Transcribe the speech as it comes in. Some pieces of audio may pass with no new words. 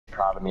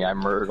proud of me. I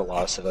murdered a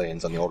lot of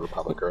civilians on the Old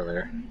Republic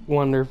earlier.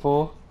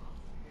 Wonderful.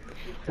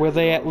 Were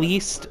they at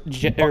least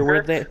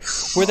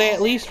were they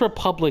at least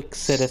Republic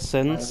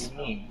citizens?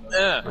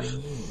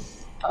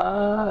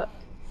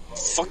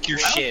 Fuck your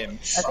shin.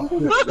 I think they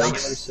were just regular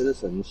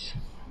citizens.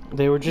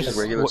 They were just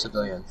Regular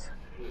civilians.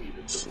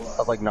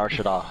 Of like Nar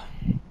Shaddaa.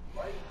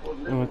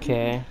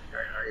 Okay.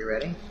 Are you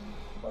ready?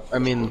 I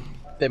mean,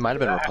 they might have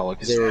been Republic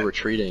because they were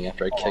retreating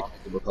after I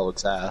kicked the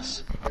Republic's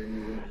ass.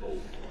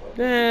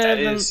 That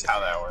is how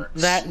that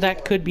works.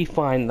 That could be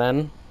fine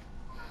then.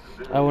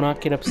 I will not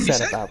get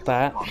upset about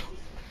that.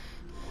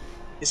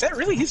 Is that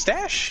really his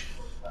dash?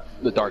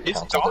 The Dark His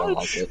Council don't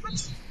dodge? like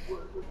it.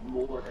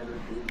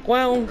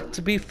 Well,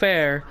 to be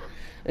fair,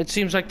 it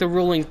seems like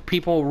the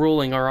people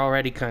ruling are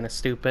already kind of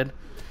stupid.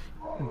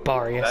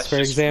 Barius, That's for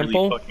just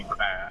example. really fucking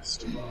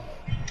fast.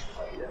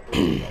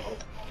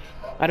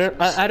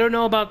 I don't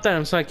know about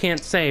them, so I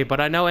can't say.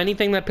 But I know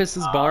anything that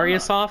pisses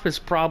Barius off is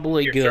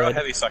probably Here, throw a good.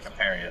 heavy suck and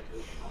parry it.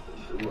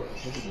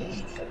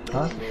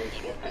 Huh?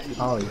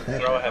 Oh, you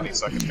finished. Throw a heavy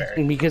suck and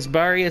parry. Because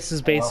Barius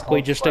is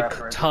basically just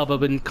a tub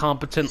of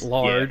incompetent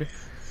lard.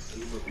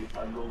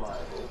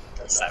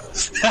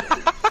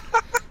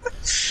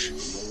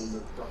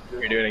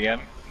 You're doing it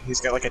again?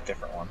 He's got like a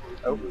different one.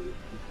 Oh.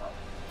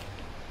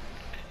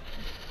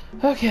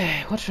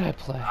 Okay, what should I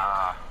play?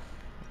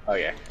 Oh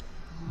yeah.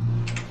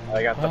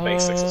 I got the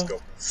basics, let's go.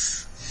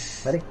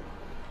 Ready?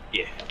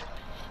 Yeah. You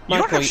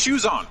Michael, don't have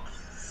shoes on!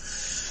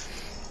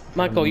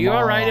 Michael, you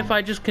alright if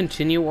I just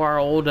continue our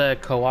old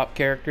co-op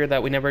character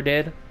that we never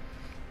did?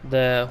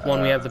 The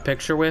one we have the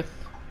picture with?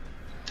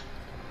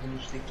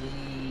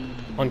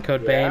 On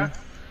Code Yeah. Vein?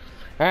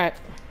 Alright,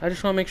 I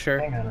just want to make sure.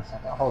 Hang on a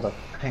second. Hold up.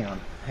 Hang on.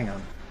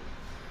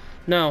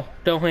 No,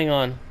 don't hang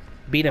on.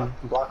 Beat him.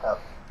 Block up.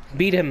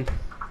 Beat him.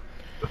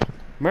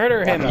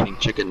 Murder I'm him. eating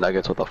chicken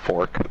nuggets with a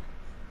fork.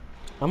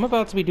 I'm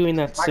about to be doing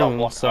that I got soon,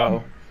 blocked so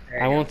up.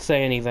 I won't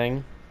say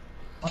anything.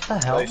 What the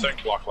hell? He's starting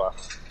to block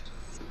left.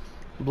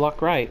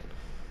 Block right.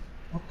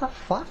 What the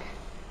fuck?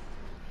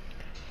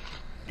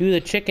 Do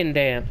the chicken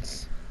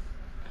dance.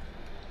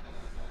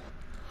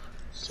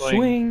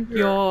 Swing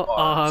your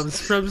arms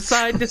from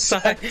side to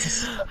side.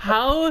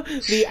 How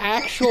the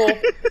actual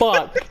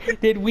fuck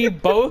did we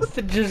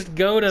both just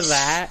go to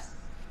that?